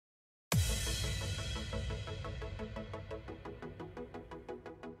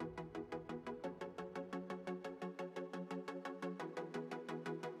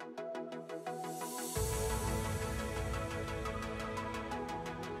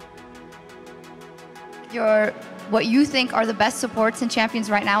what you think are the best supports and champions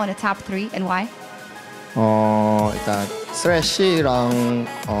right now in the top 3 and why? 일단 스레쉬랑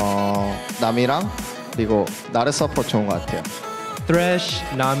나미랑 그리고 나르 서포트 좋은 것 같아요. Thresh,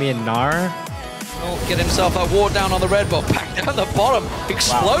 Nami, and Nar. Get himself a ward down on the red buff, back down the bottom.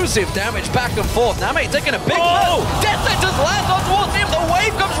 Explosive damage back and forth. Nami taking a big Death Sentence lands on towards him. The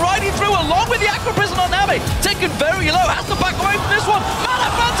wave comes riding through along with the Aqua Prison on Nami. Taken very low, has to back away from this one. Mana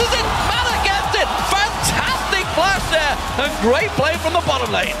fancies it, Mana gets it. Fantastic flash there, and great play from the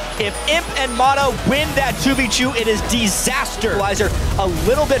bottom lane. If Imp and Mata win that 2v2, it is disaster. Equalizer a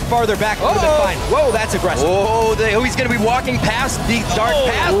little bit farther back would have been fine. Whoa, that's aggressive. Oh, he's going to be walking past the dark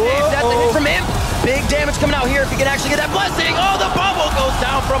path. That's a hit from Imp. Big damage coming out here if he can actually get that blessing. Oh, the bubble goes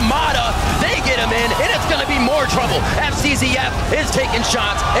down from Mata. They get him in, and it's going to be more trouble. FCZF is taking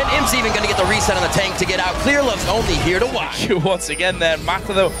shots, and Imp's even going to get the reset on the tank to get out. Clear Love's only here to watch. Once again there, Mata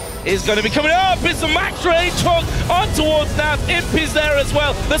though is going to be coming up. It's a max range hook on towards Nav. Imp is there as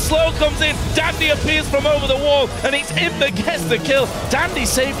well. The slow comes in. Dandy appears from over the wall, and it's Imp that gets the kill. Dandy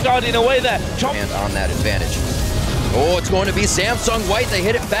safeguarding away there. And on that advantage. Oh, it's going to be Samsung White. They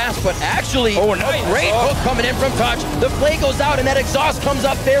hit it fast, but actually, a great hook coming in from Touch. The play goes out, and that exhaust comes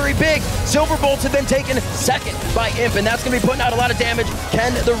up very big. Silver Bolts have been taken second by Imp, and that's going to be putting out a lot of damage.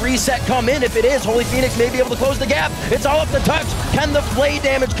 Can the reset come in? If it is, Holy Phoenix may be able to close the gap. It's all up to Touch. Can the play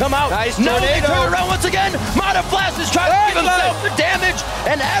damage come out? Nice no, they tornado. turn around once again. Mata Flash is trying to give himself the damage,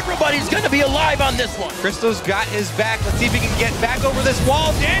 and everybody's going to be alive on this one. Crystal's got his back. Let's see if he can get back over this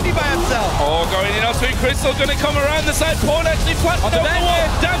wall. Dandy by himself. Oh, going in onto Crystal, going to come around the side. Paul actually flashed over the wall.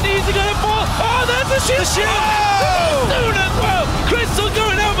 Dandy, is he going to fall? Oh, there's the shield. Soon as well. Crystal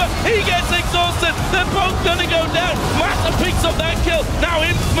going over. He gets exhausted. They're both going to go down. Mata picks up that kill. Now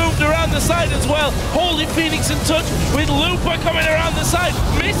Imp's moved around the side as well. Holy Phoenix in touch with Looper coming around the side.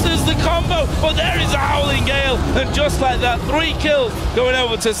 Misses the combo, but there is a Howling Gale. And just like that, 3 kills going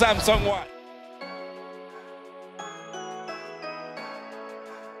over to Samsung White.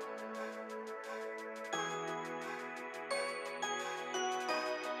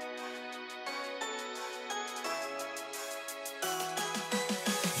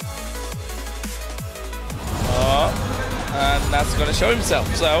 And that's going to show himself,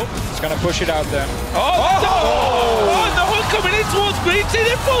 so... He's going to push it out there. Oh, the hook coming in towards Green Tea.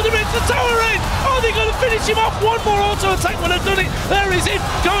 They pulled him into tower range. Oh, they're going to finish him off. One more auto attack would have done it. There is it,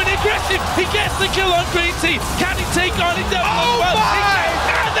 going aggressive. He gets the kill on Green Tea. Can he take on it down as well?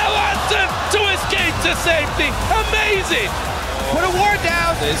 And the lantern to escape to safety. Amazing. Put a ward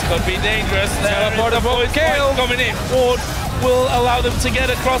down. This could be dangerous. There is the voice coming in. Ward will allow them to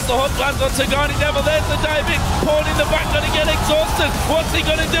get across the hook. Lands onto Garnet Devil. There's the dive in. Pawn in the back, going to get exhausted. What's he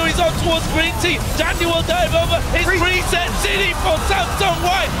going to do? He's on towards Green Tea. Dandy will dive over. His reset city for Samsung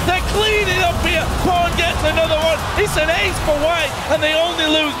White. They're cleaning up here. Pawn gets another one. It's an ace for White, and they only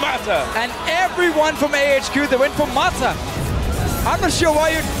lose Mata. And everyone from AHQ, they went for Mata. I'm not sure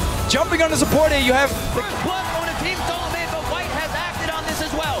why you're jumping on the support here. You have the Blood on a team solo mid, but White has acted on this as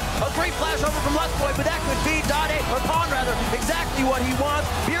well. A great flash over from Lustboy, but that could be Dade, or Pawn rather, exactly what he wants.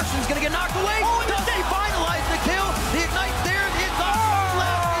 Pearson's gonna get knocked away. Oh, does he finalize the kill? The ignite there, the exhaust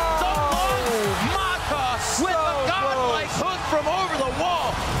lasted so long. Mata with a godlike hook from over the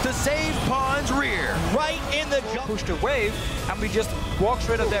wall to save Pawn's rear. right in the jungle. Push the wave, and we just walk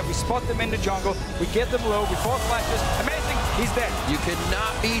straight up there. We spot them in the jungle. We get them low. We force flashes. Amazing. He's dead. You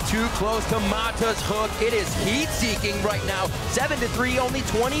cannot be too close to Mata's hook. It is heat-seeking right now. 7-3, only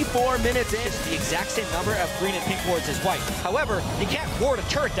 24 minutes in. It's the exact same number of green and pink wards as white. However, you can't ward a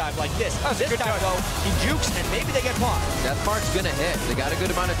turret dive like this. This time, though, he jukes, and maybe they get pawned. Deathmark's gonna hit. They got a good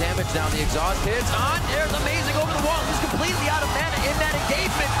amount of damage down. The exhaust hits on. There's amazing over the wall. He's completely out of mana in that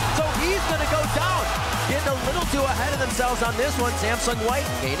engagement, so he's gonna go down. Getting a little too ahead of themselves on this one. Samsung White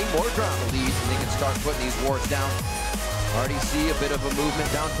gaining more ground leads, and they can start putting these wards down. Already see a bit of a movement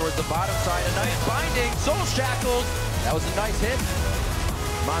down towards the bottom side. A nice binding. Soul Shackles. That was a nice hit.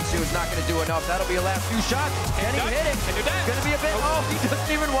 Monsoon's not going to do enough. That'll be a last few shots. Can he hit it? It's going to be a bit. Oh, he doesn't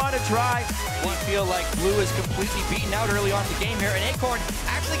even want to try. We feel like Blue is completely beaten out early on in the game here, and Acorn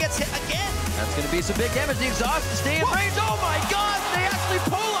actually gets hit again. That's going to be some big damage. The exhaust is staying in range. Oh my God! They actually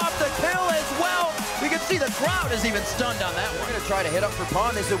pull off the kill as well. We can see the crowd is even stunned on that one. We're going to try to hit up for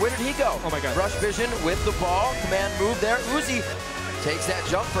Pawn. Where did he go? Oh my God. Rush vision with the ball. Command move there. Uzi takes that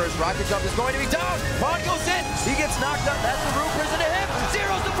jump first. Rocket jump is going to be down. Pawn goes in. He gets knocked up. That's the room prison to him.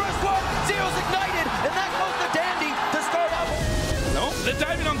 Zero's the first one. Zero's ignited. And that goes to Dandy to start out. No, they're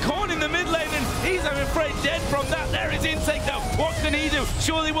diving on Korn in the mid lane, and he's, I'm afraid, dead from that. There is Insec, though. What can he do?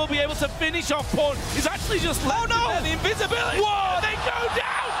 Surely we'll be able to finish off Pawn. He's actually just left the invisibility. Whoa, they go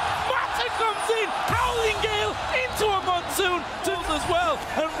down. Mata comes in. Howling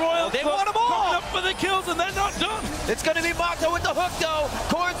They want them all. Coming up for the kills, and they're not done. It's going to be Mata with the hook, though.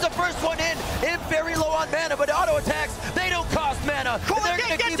 Korn's the first one in very low on mana, but auto attacks, they don't cost mana. And they're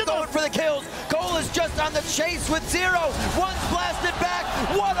going to keep going for the kills. Cole is just on the chase with 0. One's blasted back.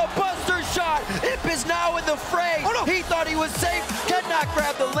 What a buster shot. Imp is now in the fray. Oh, no. He thought he was safe. Cannot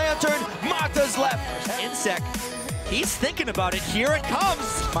grab the lantern. Mata's left. Insec. He's thinking about it. Here it comes.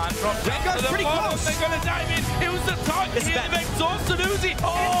 Man from Rengar's pretty close. They're going to dive in. It was the target here of exhausted Uzi.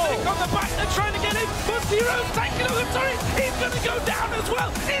 Oh! Insec on the back. They're trying to get in. But Zero's taking on the turret. He's going to go down as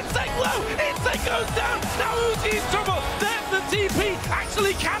well. Insec low. Insec goes down. Now Uzi's trouble. There's the TP.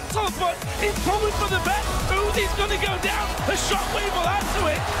 Actually cancelled, but it's probably for the best. Uzi's going to go down. The shockwave will add to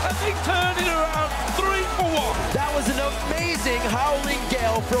it. And they turn it around 3 for 1. That was an amazing howling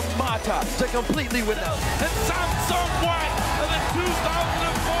gale from Mata to completely win that. And Samsung White are the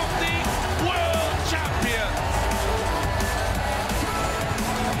 2014 World Champions.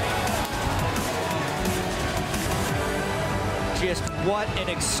 Just what an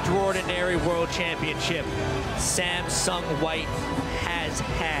extraordinary World Championship Samsung White has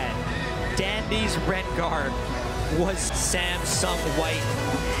had. Dandy's Rengar was Samsung White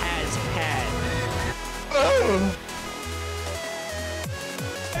has had.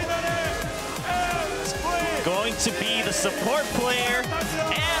 Going to be the support player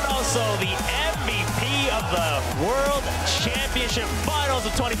and also the MVP of the World Championship Finals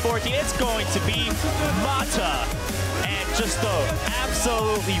of 2014. It's going to be Mata, and just the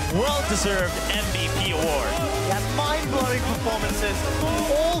absolutely well-deserved MVP award. He had mind-blowing performances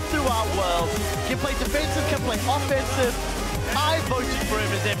all throughout Worlds. Can play defensive, can play offensive. I voted for him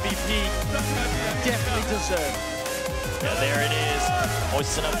as MVP. Definitely deserved. Yeah, there it is,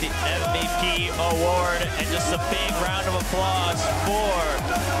 hoisting up the MVP award, and just a big round of applause for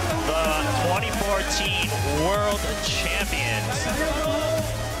the 2014 World Champions.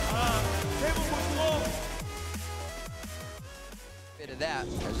 Of that,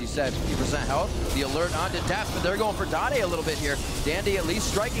 as you said, 50% health, the alert on to taps, but they're going for Dade a little bit here. Dandy at least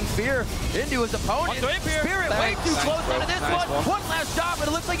striking fear into his opponent. Spirit way too close onto this one. One last shot, but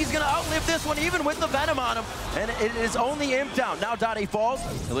it looks like he's going to outlive this one, even with the Venom on him. And it is only Imp down. Now Dade falls.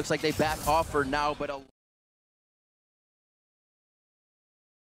 It looks like they back off for now, but